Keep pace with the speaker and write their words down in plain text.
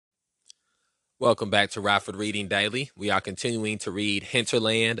Welcome back to Rockford Reading Daily. We are continuing to read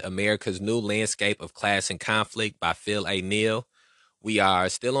Hinterland, America's New Landscape of Class and Conflict by Phil A. Neal. We are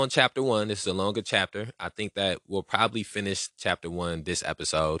still on chapter 1. This is a longer chapter. I think that we'll probably finish chapter 1 this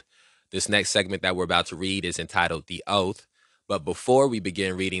episode. This next segment that we're about to read is entitled The Oath. But before we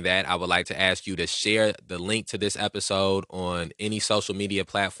begin reading that, I would like to ask you to share the link to this episode on any social media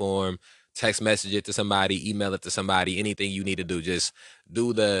platform, text message it to somebody, email it to somebody, anything you need to do. Just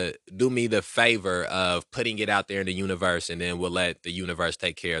do me the favor of putting it out there in the universe, and then we'll let the universe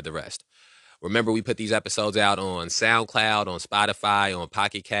take care of the rest. Remember, we put these episodes out on SoundCloud, on Spotify, on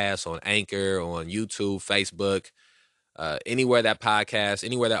Pocket Cast, on Anchor, on YouTube, Facebook, anywhere that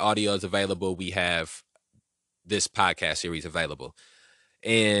audio is available, we have this podcast series available.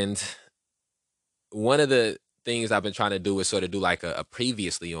 And one of the things I've been trying to do is sort of do like a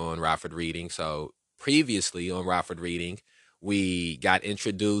previously on Rockford Reading. So previously on Rockford Reading, we got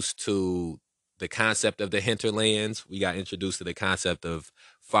introduced to the concept of the hinterlands. We got introduced to the concept of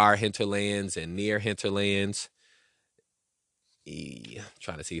far hinterlands and near hinterlands. I'm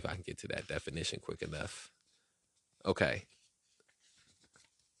trying to see if I can get to that definition quick enough. Okay.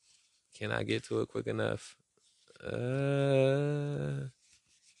 Can I get to it quick enough?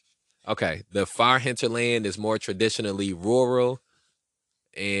 Okay. The far hinterland is more traditionally rural,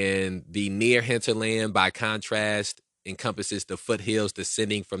 and the near hinterland, by contrast, encompasses the foothills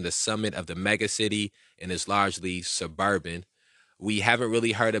descending from the summit of the megacity and is largely suburban. We haven't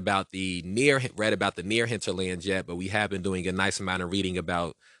really read about the near hinterlands yet, but we have been doing a nice amount of reading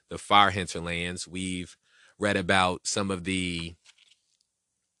about the far hinterlands. We've read about some of the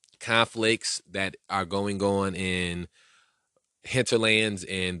conflicts that are going on in hinterlands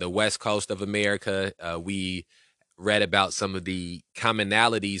in the west coast of America. We read about some of the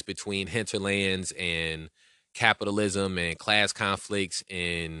commonalities between hinterlands and capitalism and class conflicts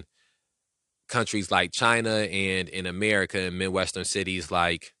in countries like China and in America, in Midwestern cities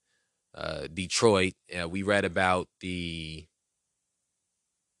like Detroit. We read about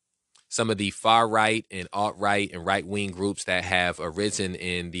some of the far right and alt-right and right-wing groups that have arisen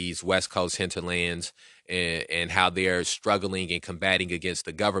in these West Coast hinterlands, and how they're struggling and combating against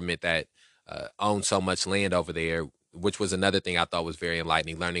the government that owns so much land over there, which was another thing I thought was very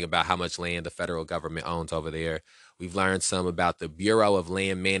enlightening, learning about how much land the federal government owns over there. We've learned some about the Bureau of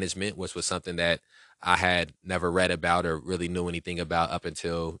Land Management, which was something that I had never read about or really knew anything about up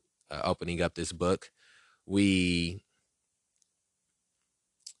until opening up this book. We've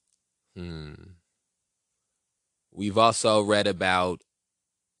also read about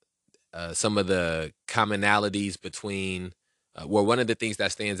some of the commonalities between, one of the things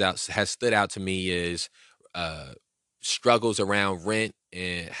that has stood out to me is struggles around rent,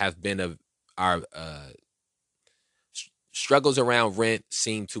 and have been our struggles around rent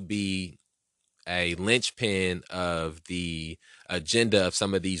seem to be a linchpin of the agenda of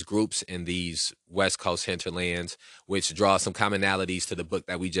some of these groups in these West Coast hinterlands, which draws some commonalities to the book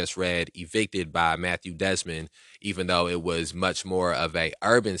that we just read, Evicted, by Matthew Desmond. Even though it was much more of a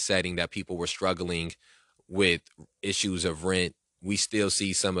urban setting that people were struggling with issues of rent, we still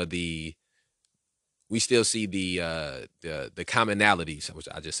see the commonalities, which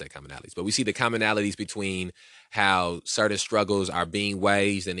I just said commonalities, but we see the commonalities between how certain struggles are being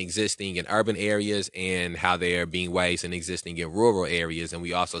waged and existing in urban areas and how they're being waged and existing in rural areas. And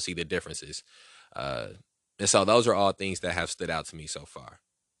we also see the differences. And so those are all things that have stood out to me so far.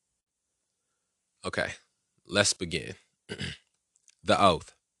 Okay, let's begin. The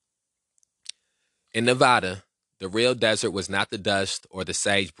Oath. In Nevada, the real desert was not the dust or the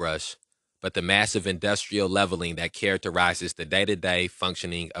sagebrush, but the massive industrial leveling that characterizes the day-to-day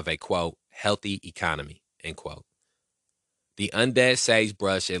functioning of a, quote, healthy economy, end quote. The undead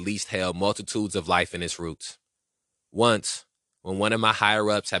sagebrush at least held multitudes of life in its roots. Once, when one of my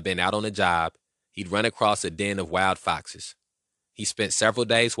higher-ups had been out on a job, he'd run across a den of wild foxes. He spent several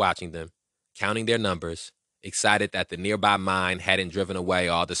days watching them, counting their numbers, excited that the nearby mine hadn't driven away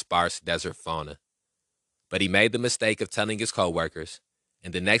all the sparse desert fauna. But he made the mistake of telling his coworkers,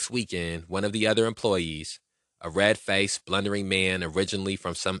 and the next weekend, one of the other employees, a red-faced, blundering man originally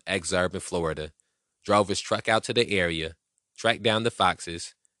from some exurb in Florida, drove his truck out to the area, tracked down the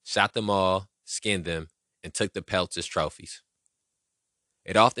foxes, shot them all, skinned them, and took the pelts as trophies.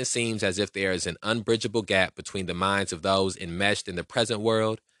 It often seems as if there is an unbridgeable gap between the minds of those enmeshed in the present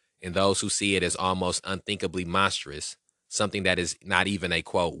world and those who see it as almost unthinkably monstrous, something that is not even a,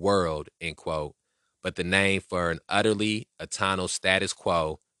 quote, world, end quote, but the name for an utterly atonal status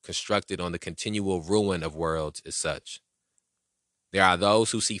quo constructed on the continual ruin of worlds as such. There are those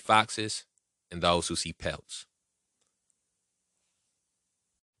who see foxes and those who see pelts.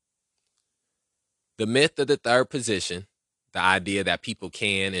 The myth of the third position, the idea that people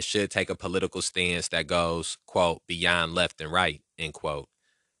can and should take a political stance that goes, quote, beyond left and right, end quote,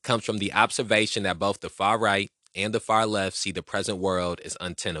 comes from the observation that both the far right and the far left see the present world as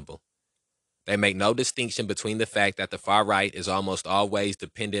untenable. They make no distinction between the fact that the far right is almost always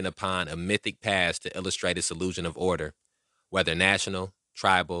dependent upon a mythic past to illustrate its illusion of order, whether national,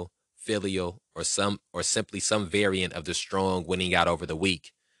 tribal, filial, or simply some variant of the strong winning out over the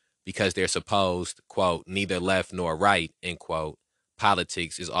weak, because their supposed, quote, neither left nor right, end quote,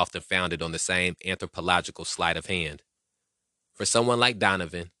 politics is often founded on the same anthropological sleight of hand. For someone like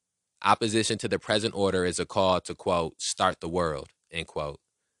Donovan, opposition to the present order is a call to, quote, start the world, end quote.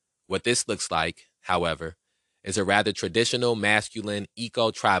 What this looks like, however, is a rather traditional masculine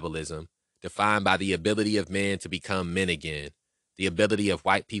eco-tribalism defined by the ability of men to become men again, the ability of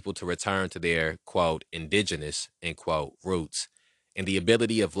white people to return to their, quote, indigenous, end quote, roots, and the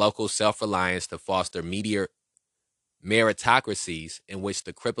ability of local self-reliance to foster meritocracies in which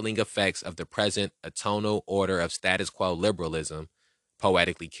the crippling effects of the present atonal order of status quo liberalism,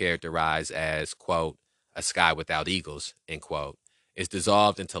 poetically characterized as, quote, a sky without eagles, end quote, is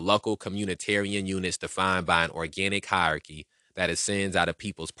dissolved into local communitarian units defined by an organic hierarchy that ascends out of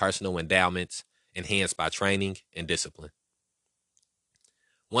people's personal endowments, enhanced by training and discipline.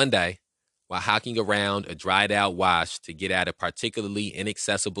 One day, while hiking around a dried-out wash to get at a particularly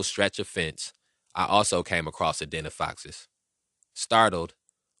inaccessible stretch of fence, I also came across a den of foxes. Startled,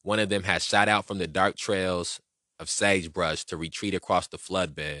 one of them had shot out from the dark trails of sagebrush to retreat across the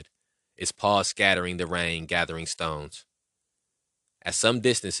floodbed, its paws scattering the rain, gathering stones. At some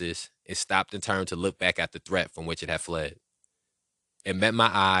distances, it stopped and turned to look back at the threat from which it had fled. It met my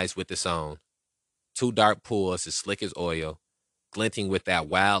eyes with its own, two dark pools as slick as oil, glinting with that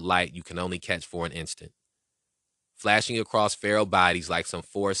wild light you can only catch for an instant, flashing across feral bodies like some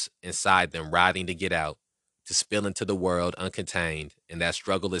force inside them writhing to get out, to spill into the world uncontained, and that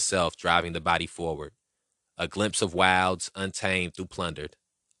struggle itself driving the body forward. A glimpse of wilds untamed though plundered.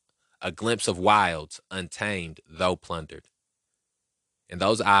 A glimpse of wilds untamed though plundered. In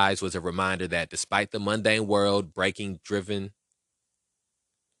those eyes was a reminder that despite the mundane world breaking driven,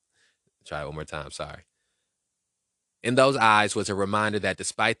 try it one more time, sorry. In those eyes was a reminder that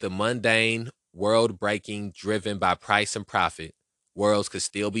despite the mundane world breaking driven by price and profit, worlds could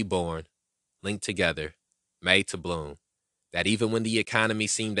still be born, linked together, made to bloom. That even when the economy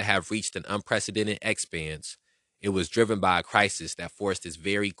seemed to have reached an unprecedented expanse, it was driven by a crisis that forced its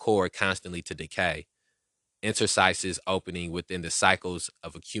very core constantly to decay, interstices opening within the cycles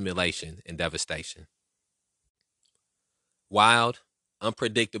of accumulation and devastation. Wild,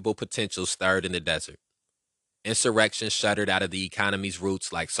 unpredictable potential stirred in the desert. Insurrection shuddered out of the economy's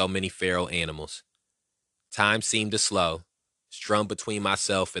roots like so many feral animals. Time seemed to slow, strung between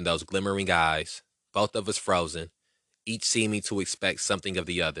myself and those glimmering eyes, both of us frozen, each seeming to expect something of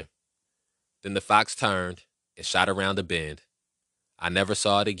the other. Then the fox turned and shot around a bend. I never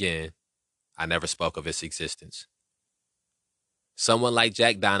saw it again. I never spoke of its existence. Someone like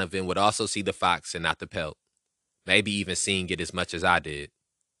Jack Donovan would also see the fox and not the pelt, maybe even seeing it as much as I did.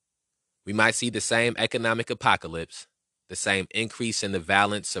 We might see the same economic apocalypse, the same increase in the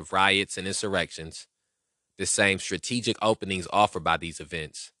violence of riots and insurrections, the same strategic openings offered by these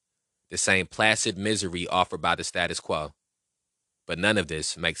events, the same placid misery offered by the status quo. But none of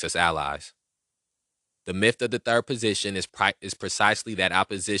this makes us allies. The myth of the third position is precisely that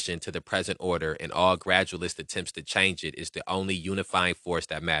opposition to the present order, and all gradualist attempts to change it is the only unifying force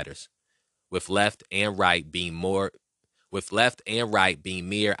that matters, with left and right being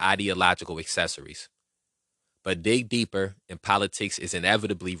mere ideological accessories. But dig deeper, and politics is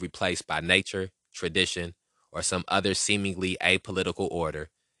inevitably replaced by nature, tradition, or some other seemingly apolitical order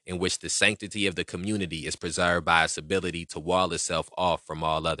in which the sanctity of the community is preserved by its ability to wall itself off from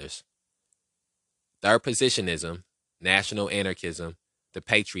all others. Third positionism, national anarchism, the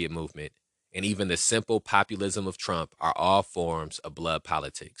patriot movement, and even the simple populism of Trump are all forms of blood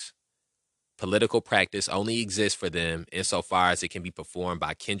politics. Political practice only exists for them insofar as it can be performed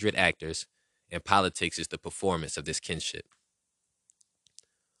by kindred actors, and politics is the performance of this kinship.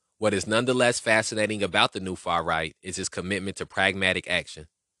 What is nonetheless fascinating about the new far right is its commitment to pragmatic action.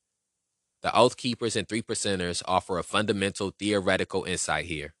 The Oath Keepers and Three Percenters offer a fundamental theoretical insight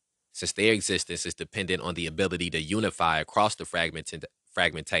here, since their existence is dependent on the ability to unify across the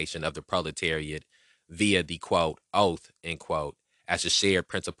fragmentation of the proletariat via the, quote, oath, end quote, as a shared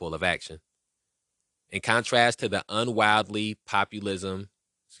principle of action. In contrast to the unwieldy populism,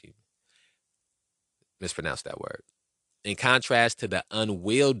 mispronounced that word. In contrast to the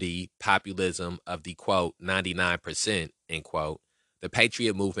unwieldy populism of the, quote, 99%, end quote, The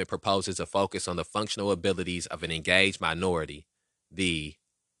Patriot Movement proposes a focus on the functional abilities of an engaged minority, the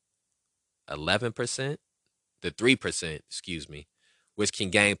 11%, the 3%, excuse me, which can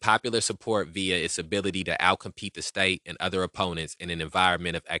gain popular support via its ability to outcompete the state and other opponents in an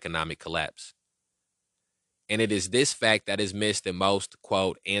environment of economic collapse. And it is this fact that is missed in most,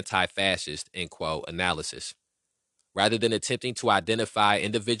 quote, anti-fascist, end quote, analysis. Rather than attempting to identify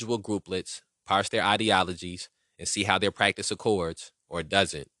individual grouplets, parse their ideologies, and see how their practice accords, or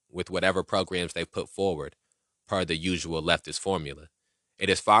doesn't, with whatever programs they've put forward, per the usual leftist formula. It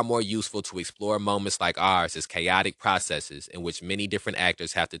is far more useful to explore moments like ours as chaotic processes in which many different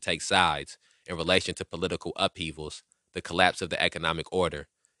actors have to take sides in relation to political upheavals, the collapse of the economic order,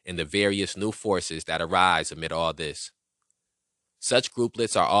 and the various new forces that arise amid all this. Such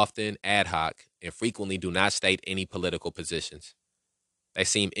grouplets are often ad hoc and frequently do not state any political positions. They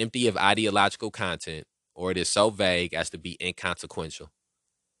seem empty of ideological content, or it is so vague as to be inconsequential.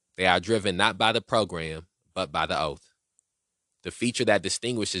 They are driven not by the program, but by the oath. The feature that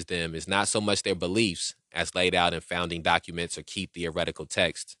distinguishes them is not so much their beliefs, as laid out in founding documents or key theoretical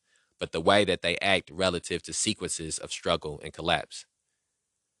texts, but the way that they act relative to sequences of struggle and collapse.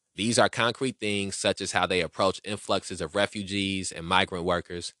 These are concrete things such as how they approach influxes of refugees and migrant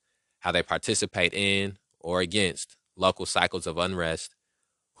workers, how they participate in or against local cycles of unrest,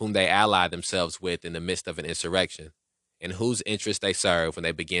 whom they ally themselves with in the midst of an insurrection, and whose interests they serve when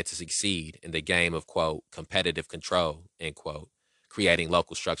they begin to succeed in the game of, quote, competitive control, end quote, creating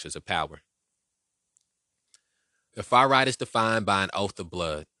local structures of power. The far right is defined by an oath of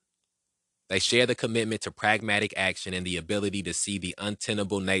blood. They share the commitment to pragmatic action and the ability to see the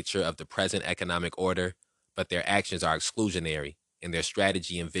untenable nature of the present economic order, but their actions are exclusionary, and their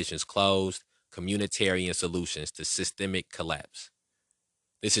strategy envisions closed, communitarian solutions to systemic collapse.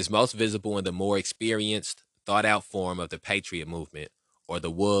 This is most visible in the more experienced, thought-out form of the Patriot Movement, or the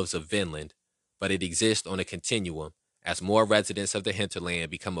Wolves of Vinland, but it exists on a continuum as more residents of the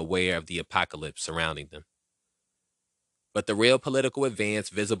hinterland become aware of the apocalypse surrounding them. But the real political advance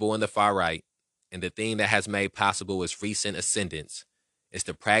visible in the far right, and the thing that has made possible its recent ascendance, is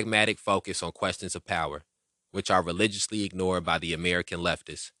the pragmatic focus on questions of power, which are religiously ignored by the American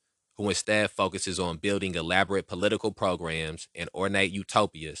leftists, who instead focuses on building elaborate political programs and ornate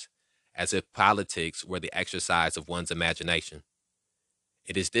utopias, as if politics were the exercise of one's imagination.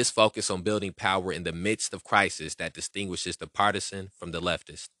 It is this focus on building power in the midst of crisis that distinguishes the partisan from the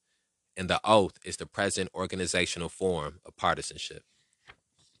leftist, and the oath is the present organizational form of partisanship.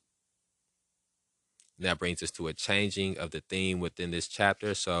 And that brings us to a changing of the theme within this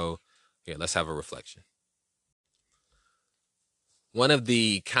chapter. So here, let's have a reflection. One of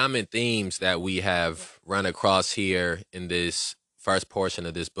the common themes that we have run across here in this first portion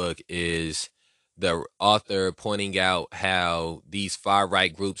of this book is the author pointing out how these far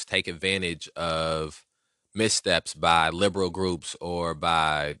right groups take advantage of missteps by liberal groups or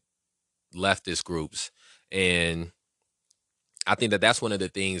by leftist groups. And I think that that's one of the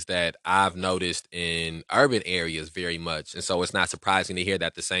things that I've noticed in urban areas very much. And so it's not surprising to hear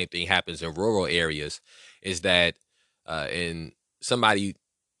that the same thing happens in rural areas, is that and somebody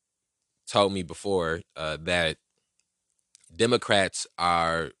told me before that Democrats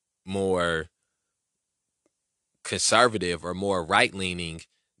are more conservative or more right-leaning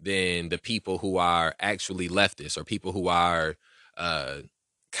than the people who are actually leftists, or people who are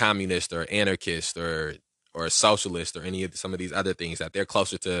communist or anarchist or socialist or any of some of these other things, that they're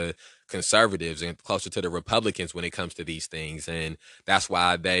closer to conservatives and closer to the Republicans when it comes to these things. And that's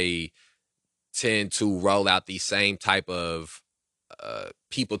why they tend to roll out these same type of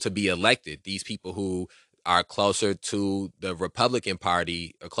people to be elected. These people who are closer to the Republican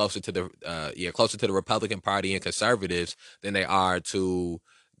Party, or closer to the Republican Party and conservatives than they are to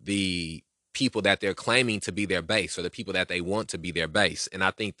the people that they're claiming to be their base, or the people that they want to be their base. And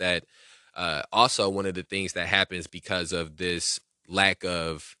I think that also one of the things that happens because of this lack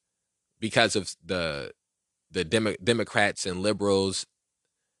of, because of the Democrats and liberals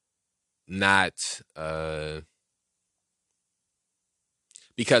not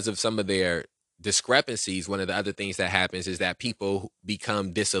because of some of their discrepancies, one of the other things that happens is that people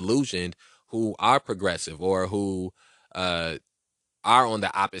become disillusioned who are progressive, or who are on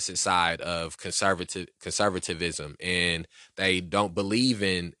the opposite side of conservatism, and they don't believe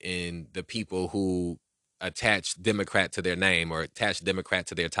in the people who attach Democrat to their name or attach Democrat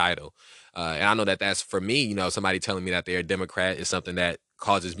to their title. And I know that that's, for me, somebody telling me that they're a Democrat is something that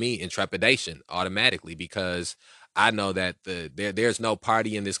causes me intrepidation automatically, because I know that there's no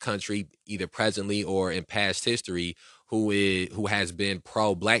party in this country, either presently or in past history, who has been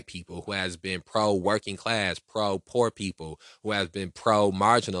pro black people, who has been pro working class, pro poor people, who has been pro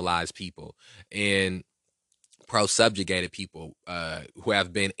marginalized people, and pro subjugated people, who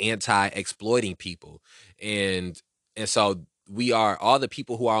have been anti exploiting people, and so we are all the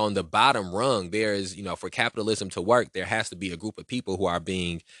people who are on the bottom rung. There is, for capitalism to work, there has to be a group of people who are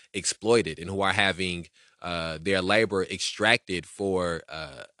being exploited and who are having their labor extracted for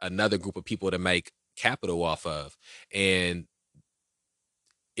another group of people to make capital off of. And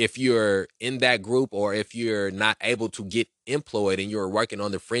if you're in that group, or if you're not able to get employed and you're working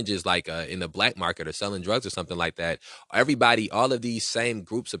on the fringes, like in the black market or selling drugs or something like that, all of these same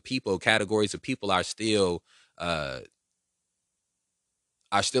groups of people, categories of people uh,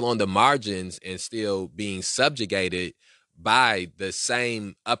 are still on the margins and still being subjugated by the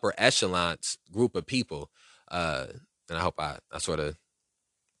same upper echelons group of people. And I hope I sort of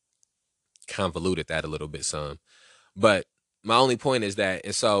convoluted that a little bit some. But my only point is that,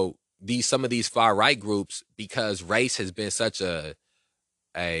 and so some of these far right groups, because race has been such a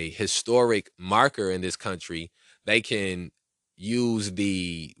historic marker in this country, they can use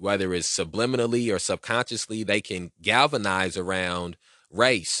whether it's subliminally or subconsciously, they can galvanize around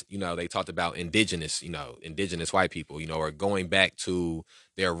race. They talked about indigenous white people, or going back to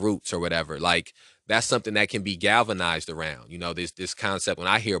their roots or whatever. Like, that's something that can be galvanized around. This concept. When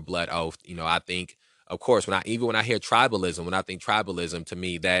I hear blood oath, I think, of course, when I hear tribalism, when I think tribalism, to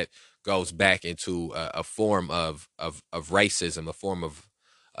me that goes back into a form of racism, a form of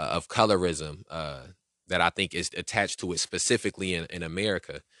colorism, that I think is attached to it specifically in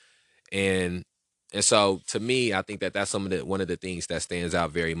America. And so, to me, I think that that's one of the things that stands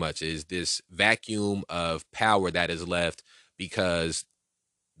out very much, is this vacuum of power that is left because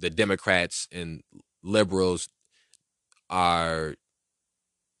the Democrats and liberals are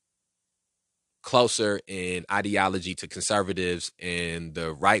closer in ideology to conservatives and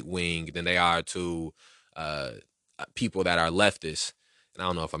the right wing than they are to people that are leftists. And I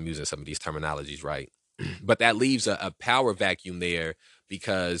don't know if I'm using some of these terminologies right, but that leaves a power vacuum there,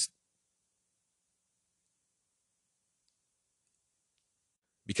 because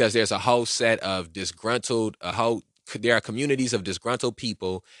there's a whole set of there are communities of disgruntled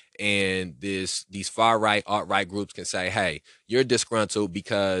people, and these far right, alt right groups can say, hey, you're disgruntled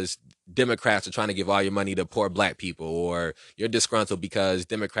because Democrats are trying to give all your money to poor black people, or you're disgruntled because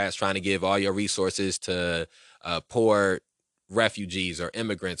Democrats trying to give all your resources to poor refugees or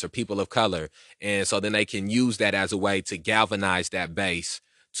immigrants or people of color. And so then they can use that as a way to galvanize that base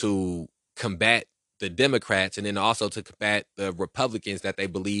to combat the Democrats, and then also to combat the Republicans that they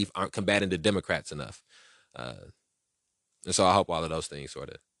believe aren't combating the Democrats enough. And so I hope all of those things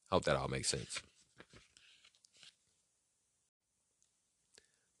hope that all makes sense.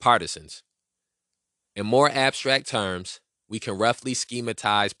 Partisans. In more abstract terms, we can roughly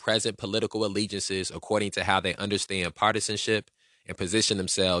schematize present political allegiances according to how they understand partisanship and position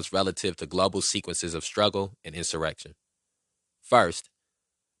themselves relative to global sequences of struggle and insurrection. First,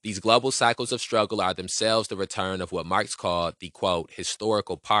 these global cycles of struggle are themselves the return of what Marx called the, quote,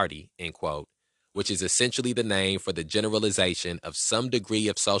 historical party, end quote, which is essentially the name for the generalization of some degree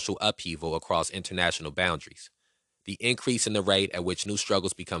of social upheaval across international boundaries, the increase in the rate at which new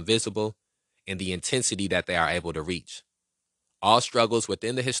struggles become visible, and the intensity that they are able to reach. All struggles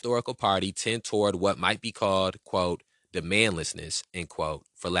within the historical party tend toward what might be called, quote, demandlessness, end quote,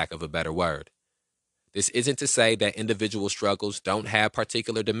 for lack of a better word. This isn't to say that individual struggles don't have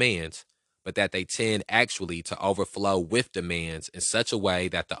particular demands, but that they tend actually to overflow with demands in such a way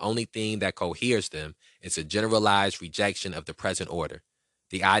that the only thing that coheres them is a generalized rejection of the present order,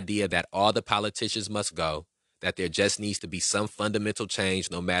 the idea that all the politicians must go, that there just needs to be some fundamental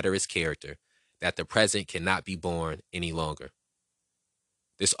change no matter its character, that the present cannot be borne any longer.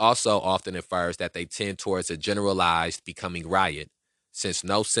 This also often infers that they tend towards a generalized becoming riot, since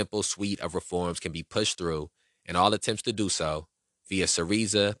no simple suite of reforms can be pushed through, and all attempts to do so, via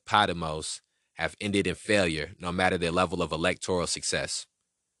Syriza, Podemos, have ended in failure, no matter their level of electoral success.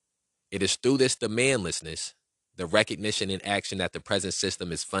 It is through this demandlessness, the recognition in action that the present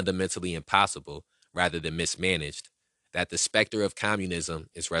system is fundamentally impossible rather than mismanaged, that the specter of communism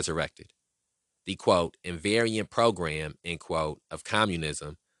is resurrected. The, quote, invariant program, end quote, of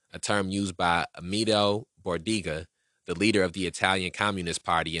communism, a term used by Amedeo Bordiga, the leader of the Italian Communist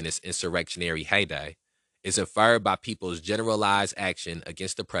Party in its insurrectionary heyday, is inferred by people's generalized action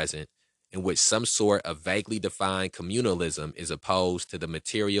against the present, in which some sort of vaguely defined communalism is opposed to the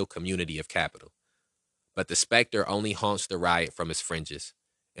material community of capital. But the specter only haunts the riot from its fringes,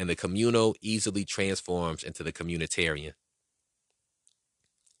 and the communal easily transforms into the communitarian.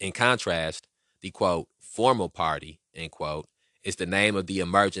 In contrast, the, quote, formal party, end quote, is the name of the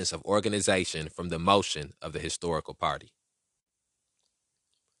emergence of organization from the motion of the historical party.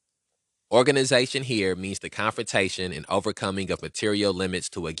 Organization here means the confrontation and overcoming of material limits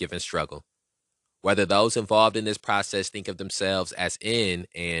to a given struggle. Whether those involved in this process think of themselves as in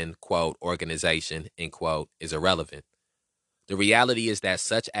an, quote, organization, end quote, is irrelevant. The reality is that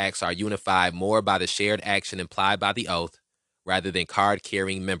such acts are unified more by the shared action implied by the oath rather than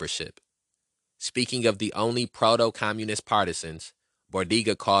card-carrying membership. Speaking of the only proto-communist partisans,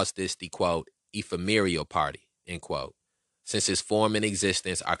 Bordiga calls this the, quote, ephemeral party, end quote, since its form and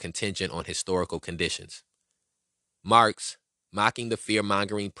existence are contingent on historical conditions. Marx, mocking the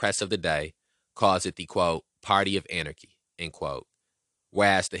fear-mongering press of the day, calls it the, quote, party of anarchy, end quote.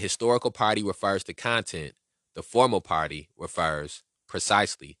 Whereas the historical party refers to content, the formal party refers,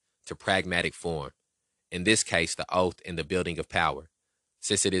 precisely, to pragmatic form, in this case the oath and the building of power,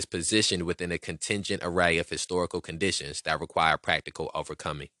 since it is positioned within a contingent array of historical conditions that require practical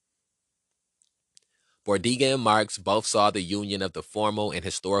overcoming. Bordiga and Marx both saw the union of the formal and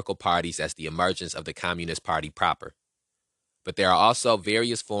historical parties as the emergence of the Communist Party proper. But there are also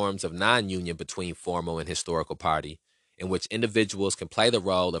various forms of non-union between formal and historical party, in which individuals can play the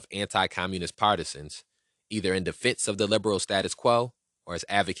role of anti-communist partisans, either in defense of the liberal status quo or as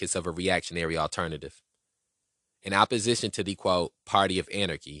advocates of a reactionary alternative. In opposition to the, quote, party of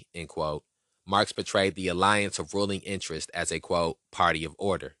anarchy, end quote, Marx portrayed the alliance of ruling interest as a, quote, party of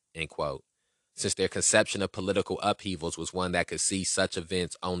order, end quote, since their conception of political upheavals was one that could see such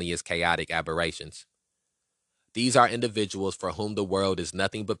events only as chaotic aberrations. These are individuals for whom the world is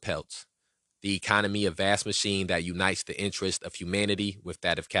nothing but pelts, the economy a vast machine that unites the interest of humanity with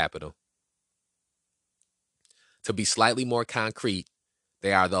that of capital. To be slightly more concrete,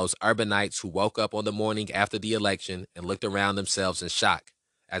 they are those urbanites who woke up on the morning after the election and looked around themselves in shock,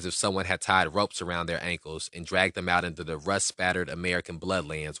 as if someone had tied ropes around their ankles and dragged them out into the rust-spattered American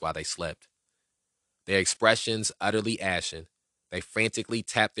bloodlands while they slept. Their expressions utterly ashen, they frantically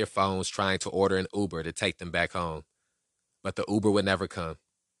tapped their phones trying to order an Uber to take them back home. But the Uber would never come.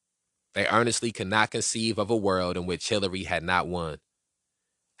 They earnestly could not conceive of a world in which Hillary had not won.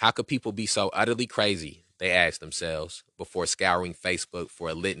 How could people be so utterly crazy, they asked themselves, before scouring Facebook for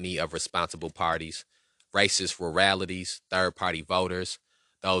a litany of responsible parties, racist ruralities, third-party voters,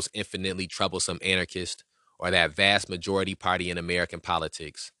 those infinitely troublesome anarchists, or that vast majority party in American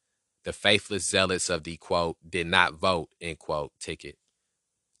politics, the faithless zealots of the, quote, did not vote, end quote, ticket.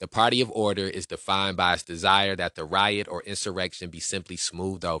 The party of order is defined by its desire that the riot or insurrection be simply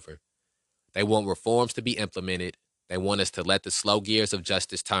smoothed over. They want reforms to be implemented. They want us to let the slow gears of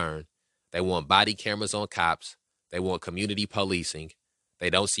justice turn. They want body cameras on cops. They want community policing. They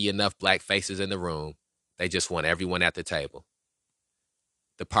don't see enough black faces in the room. They just want everyone at the table.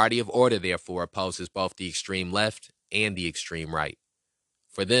 The party of order, therefore, opposes both the extreme left and the extreme right.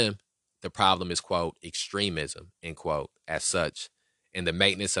 For them, the problem is, quote, extremism, end quote, as such, and the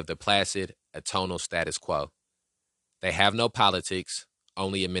maintenance of the placid, atonal status quo. They have no politics,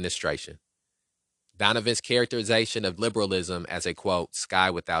 only administration. Donovan's characterization of liberalism as a, quote, sky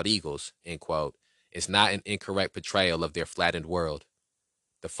without eagles, end quote, is not an incorrect portrayal of their flattened world.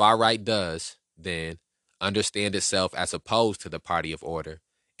 The far right does, then, understand itself as opposed to the party of order,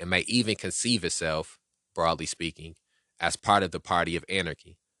 and may even conceive itself, broadly speaking, as part of the party of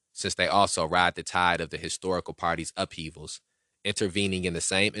anarchy, since they also ride the tide of the historical party's upheavals, intervening in the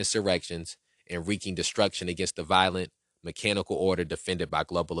same insurrections and wreaking destruction against the violent, mechanical order defended by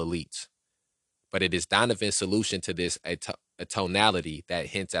global elites. But it is Donovan's solution to this atonality that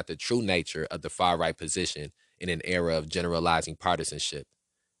hints at the true nature of the far-right position in an era of generalizing partisanship.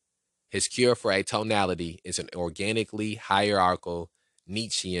 His cure for atonality is an organically hierarchical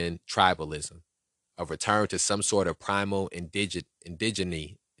Nietzschean tribalism, a return to some sort of primal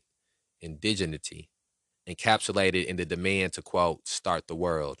indigeneity, encapsulated in the demand to, quote, start the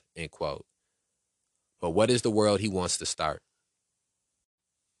world, end quote. But what is the world he wants to start?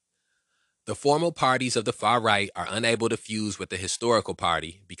 The formal parties of the far right are unable to fuse with the historical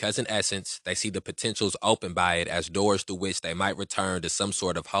party because, in essence, they see the potentials opened by it as doors through which they might return to some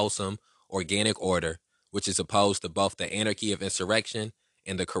sort of wholesome, organic order, which is opposed to both the anarchy of insurrection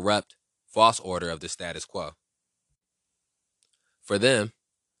and the corrupt, false order of the status quo. For them,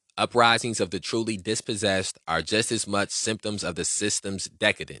 uprisings of the truly dispossessed are just as much symptoms of the system's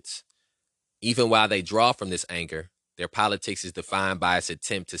decadence. Even while they draw from this anger, their politics is defined by its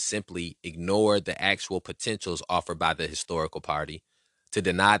attempt to simply ignore the actual potentials offered by the historical party, to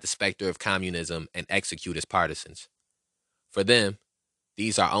deny the specter of communism and execute its partisans. For them,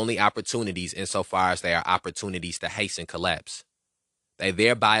 these are only opportunities insofar as they are opportunities to hasten collapse. They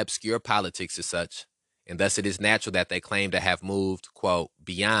thereby obscure politics as such, and thus it is natural that they claim to have moved, quote,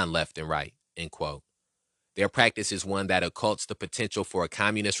 beyond left and right, end quote. Their practice is one that occults the potential for a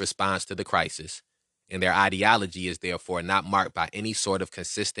communist response to the crisis, and their ideology is therefore not marked by any sort of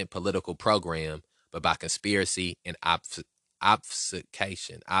consistent political program, but by conspiracy and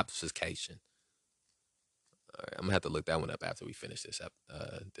obfuscation. Obfuscation. All right, I'm gonna have to look that one up after we finish this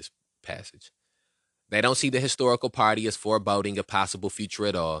passage. They don't see the historical party as foreboding a possible future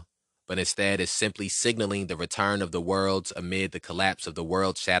at all, but instead as simply signaling the return of the worlds amid the collapse of the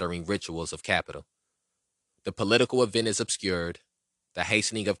world-shattering rituals of capital. The political event is obscured, the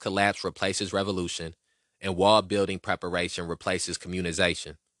hastening of collapse replaces revolution, and wall-building preparation replaces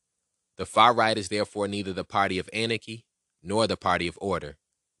communization. The far right is therefore neither the party of anarchy nor the party of order,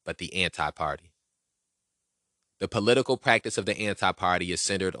 but the anti-party. The political practice of the anti-party is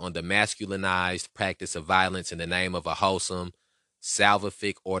centered on the masculinized practice of violence in the name of a wholesome,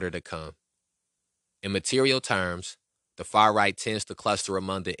 salvific order to come. In material terms, the far right tends to cluster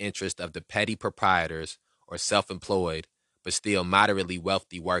among the interest of the petty proprietors or self-employed, but still moderately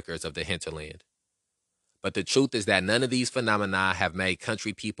wealthy workers of the hinterland. But the truth is that none of these phenomena have made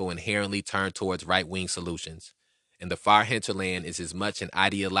country people inherently turn towards right-wing solutions, and the far hinterland is as much an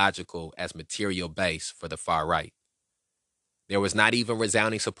ideological as material base for the far right. There was not even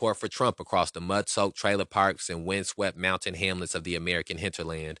resounding support for Trump across the mud-soaked trailer parks and windswept mountain hamlets of the American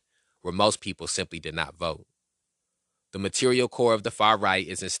hinterland, where most people simply did not vote. The material core of the far right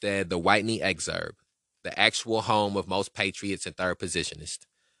is instead the Whitney exurb, the actual home of most patriots and third positionists,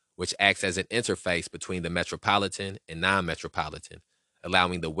 which acts as an interface between the metropolitan and non-metropolitan,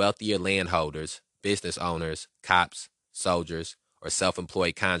 allowing the wealthier landholders, business owners, cops, soldiers, or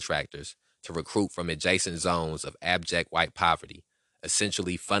self-employed contractors to recruit from adjacent zones of abject white poverty,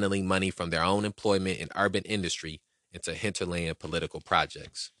 essentially funneling money from their own employment in urban industry into hinterland political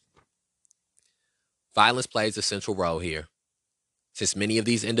projects. Violence plays a central role here. Since many of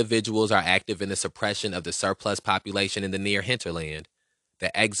these individuals are active in the suppression of the surplus population in the near hinterland,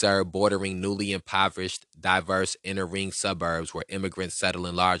 the exurb bordering newly impoverished, diverse inner ring suburbs where immigrants settle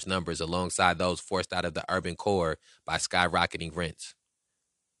in large numbers alongside those forced out of the urban core by skyrocketing rents.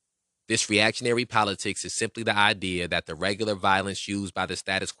 This reactionary politics is simply the idea that the regular violence used by the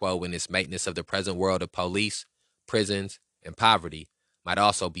status quo in its maintenance of the present world of police, prisons, and poverty might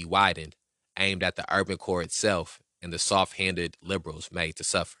also be widened, aimed at the urban core itself and the soft-handed liberals made to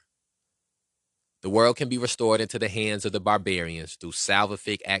suffer. The world can be restored into the hands of the barbarians through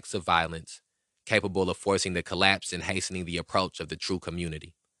salvific acts of violence, capable of forcing the collapse and hastening the approach of the true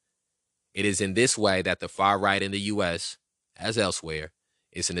community. It is in this way that the far right in the U.S., as elsewhere,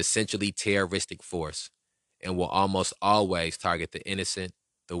 is an essentially terroristic force and will almost always target the innocent,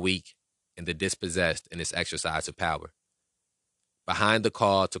 the weak, and the dispossessed in its exercise of power. Behind the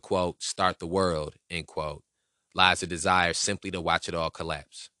call to, quote, start the world, end quote, lies a desire simply to watch it all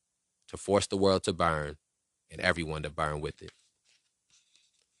collapse, to force the world to burn and everyone to burn with it.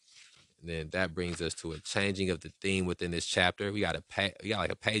 And then that brings us to a changing of the theme within this chapter. We got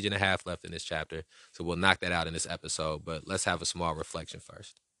like a page and a half left in this chapter, so we'll knock that out in this episode, but let's have a small reflection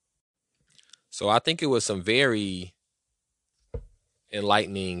first. So I think it was some very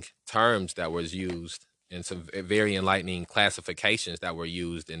enlightening terms that was used and some very enlightening classifications that were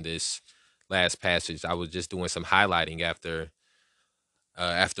used in this last passage. I was just doing some highlighting after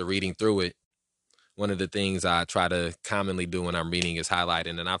reading through it. One of the things I try to commonly do when I'm reading is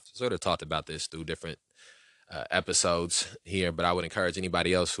highlighting, and I've sort of talked about this through different episodes here, but I would encourage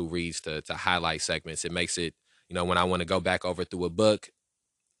anybody else who reads to highlight segments. It makes it, when I want to go back over through a book,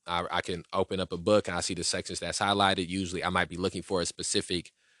 I can open up a book and I see the sections that's highlighted. Usually I might be looking for a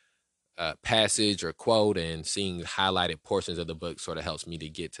specific passage or quote, and seeing highlighted portions of the book sort of helps me to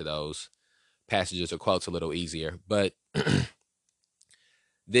get to those passages or quotes a little easier. But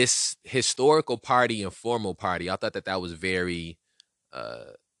this historical party and formal party, I thought that was very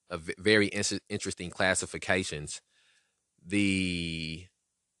interesting classifications. The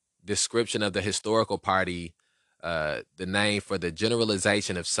description of the historical party, the name for the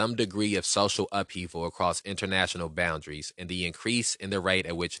generalization of some degree of social upheaval across international boundaries, and the increase in the rate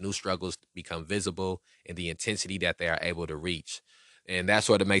at which new struggles become visible and the intensity that they are able to reach. And that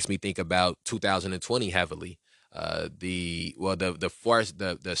sort of makes me think about 2020 heavily. The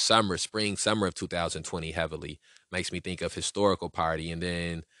spring, summer of 2020 heavily makes me think of historical party. And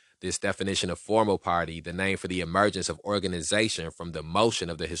then this definition of formal party, the name for the emergence of organization from the motion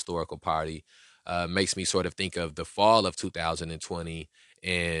of the historical party, makes me sort of think of the fall of 2020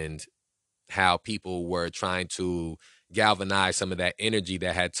 and how people were trying to galvanize some of that energy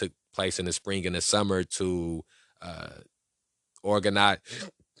that had took place in the spring and the summer to organize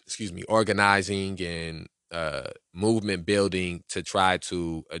organizing and movement building to try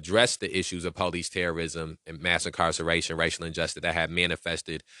to address the issues of police terrorism and mass incarceration, racial injustice that have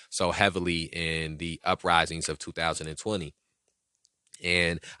manifested so heavily in the uprisings of 2020.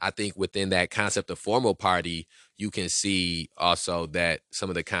 And I think within that concept of formal party, you can see also that some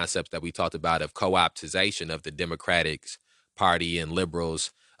of the concepts that we talked about of co-optization of the Democratic Party and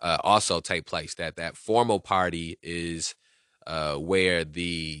liberals also take place. That formal party is where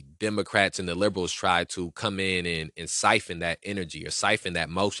the Democrats and the liberals try to come in and siphon that energy or siphon that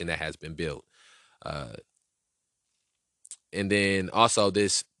motion that has been built. And then also they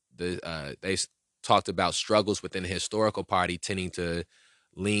talked about struggles within the historical party tending to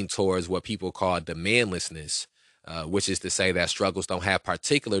lean towards what people call demandlessness, which is to say that struggles don't have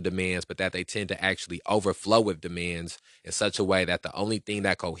particular demands, but that they tend to actually overflow with demands in such a way that the only thing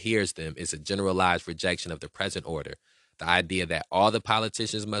that coheres them is a generalized rejection of the present order. The idea that all the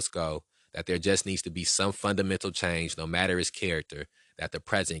politicians must go, that there just needs to be some fundamental change, no matter its character, that the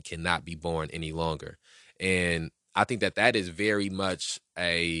present cannot be born any longer. And I think that is very much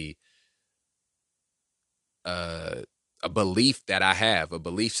a belief that I have, a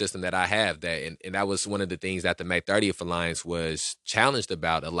belief system that I have that, and that was one of the things that the May 30th Alliance was challenged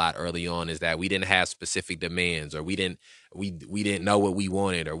about a lot early on, is that we didn't have specific demands, or we didn't know what we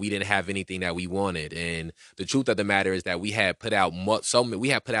wanted, or we didn't have anything that we wanted. And the truth of the matter is that we had put out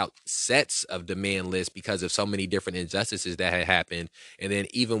sets of demand lists because of so many different injustices that had happened. And then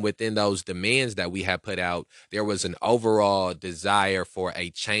even within those demands that we had put out, there was an overall desire for a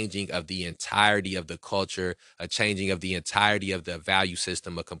changing of the entirety of the culture, a changing of the entirety of the value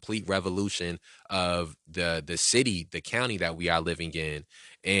system, a complete revolution of the city, the county that we are living in,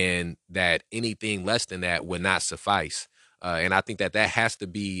 and that anything less than that would not suffice. And I think that has to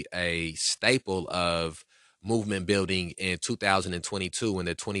be a staple of movement building in 2022 in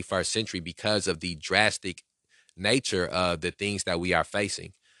the 21st century because of the drastic nature of the things that we are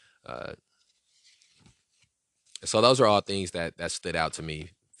facing. So those are all things that stood out to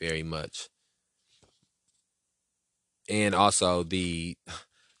me very much. And also the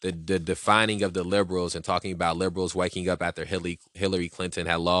defining of the liberals and talking about liberals waking up after Hillary Clinton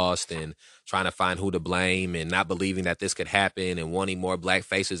had lost and trying to find who to blame and not believing that this could happen and wanting more black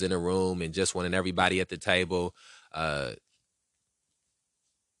faces in the room and just wanting everybody at the table. I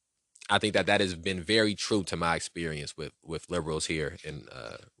think that has been very true to my experience with liberals here in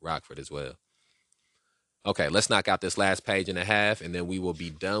Rockford as well. Okay, let's knock out this last page and a half, and then we will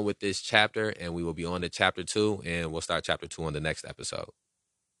be done with this chapter, and we will be on to chapter 2, and we'll start chapter 2 on the next episode.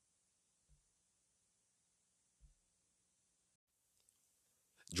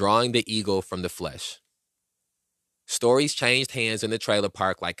 Drawing the eagle from the flesh. Stories changed hands in the trailer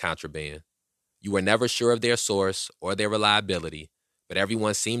park like contraband. You were never sure of their source or their reliability, but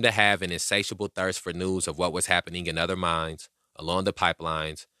everyone seemed to have an insatiable thirst for news of what was happening in other mines, along the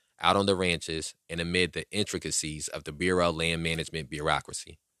pipelines, out on the ranches, and amid the intricacies of the Bureau land management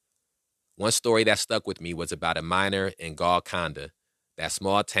bureaucracy. One story that stuck with me was about a miner in Golconda, that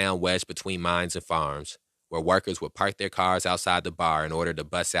small town wedged between mines and farms, where workers would park their cars outside the bar in order to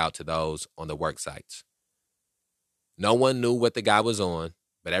bus out to those on the work sites. No one knew what the guy was on,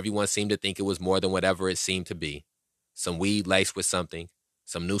 but everyone seemed to think it was more than whatever it seemed to be. Some weed laced with something,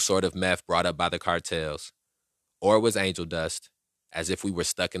 some new sort of meth brought up by the cartels, or it was angel dust, as if we were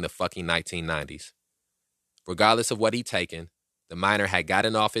stuck in the fucking 1990s. Regardless of what he'd taken, the miner had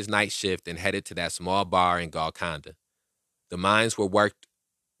gotten off his night shift and headed to that small bar in Golconda. The mines were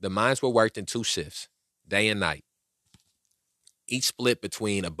worked in 2 shifts, day and night, each split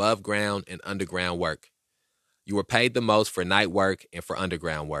between above ground and underground work. You were paid the most for night work and for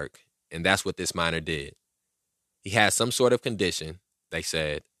underground work, and that's what this miner did. He had some sort of condition, they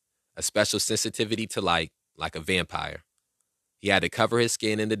said, a special sensitivity to light, like a vampire. He had to cover his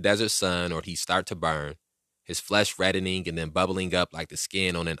skin in the desert sun or he'd start to burn, his flesh reddening and then bubbling up like the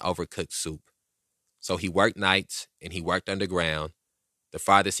skin on an overcooked soup. So he worked nights and he worked underground, the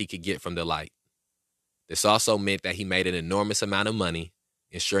farthest he could get from the light. This also meant that he made an enormous amount of money,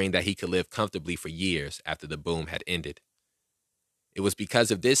 ensuring that he could live comfortably for years after the boom had ended. It was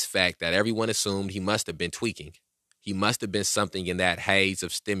because of this fact that everyone assumed he must have been tweaking. He must have been something in that haze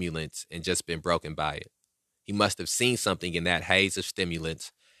of stimulants and just been broken by it. He must have seen something in that haze of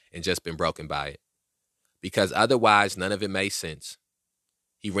stimulants and just been broken by it. Because otherwise, none of it made sense.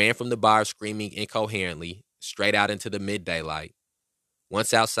 He ran from the bar screaming incoherently, straight out into the mid-daylight.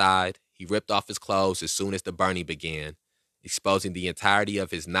 Once outside, he ripped off his clothes as soon as the burning began, exposing the entirety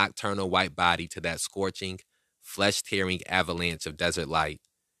of his nocturnal white body to that scorching, flesh-tearing avalanche of desert light,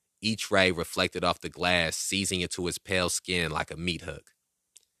 each ray reflected off the glass, seizing into his pale skin like a meat hook.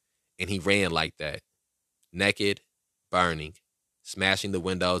 And he ran like that, naked, burning, smashing the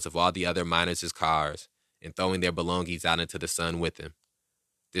windows of all the other miners' cars and throwing their belongings out into the sun with him.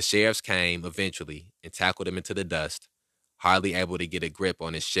 The sheriffs came eventually and tackled him into the dust, hardly able to get a grip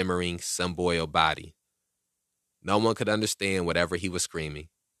on his shimmering, sun-boiled body. No one could understand whatever he was screaming.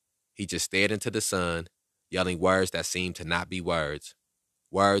 He just stared into the sun, yelling words that seemed to not be words.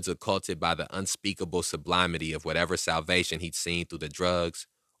 Words occulted by the unspeakable sublimity of whatever salvation he'd seen through the drugs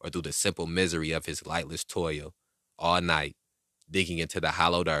or through the simple misery of his lightless toil, all night, digging into the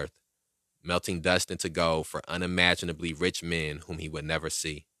hollowed earth, melting dust into gold for unimaginably rich men whom he would never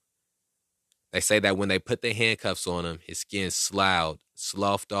see. They say that when they put the handcuffs on him, his skin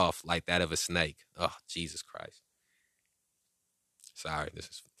sloughed off like that of a snake. Oh, Jesus Christ. Sorry, this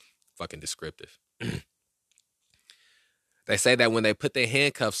is fucking descriptive. They say that when they put their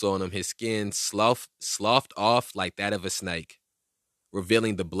handcuffs on him, his skin sloughed off like that of a snake,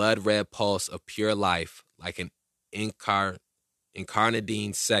 revealing the blood-red pulse of pure life like an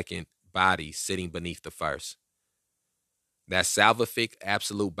incarnadine second body sitting beneath the first. That salvific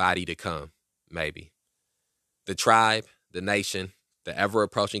absolute body to come, maybe. The tribe, the nation, the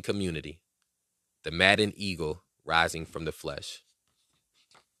ever-approaching community, the maddened eagle rising from the flesh.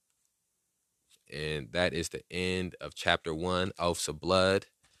 And that is the end of chapter 1, Oaths of Blood,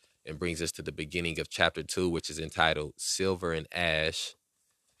 and brings us to the beginning of chapter 2, which is entitled Silver and Ash.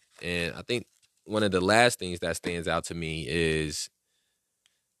 And I think one of the last things that stands out to me is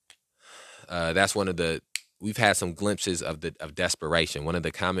we've had some glimpses of desperation. One of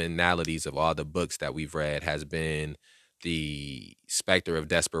the commonalities of all the books that we've read has been the specter of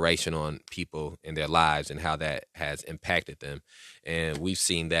desperation on people in their lives and how that has impacted them. And we've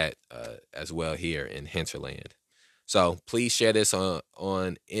seen that as well here in Hinterland. So please share this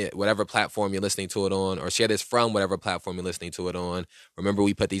on whatever platform you're listening to it on, or share this from whatever platform you're listening to it on. Remember,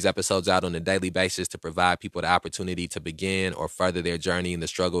 we put these episodes out on a daily basis to provide people the opportunity to begin or further their journey in the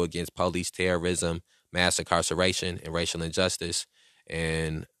struggle against police terrorism, mass incarceration, and racial injustice.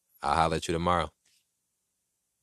 And I'll holler at you tomorrow.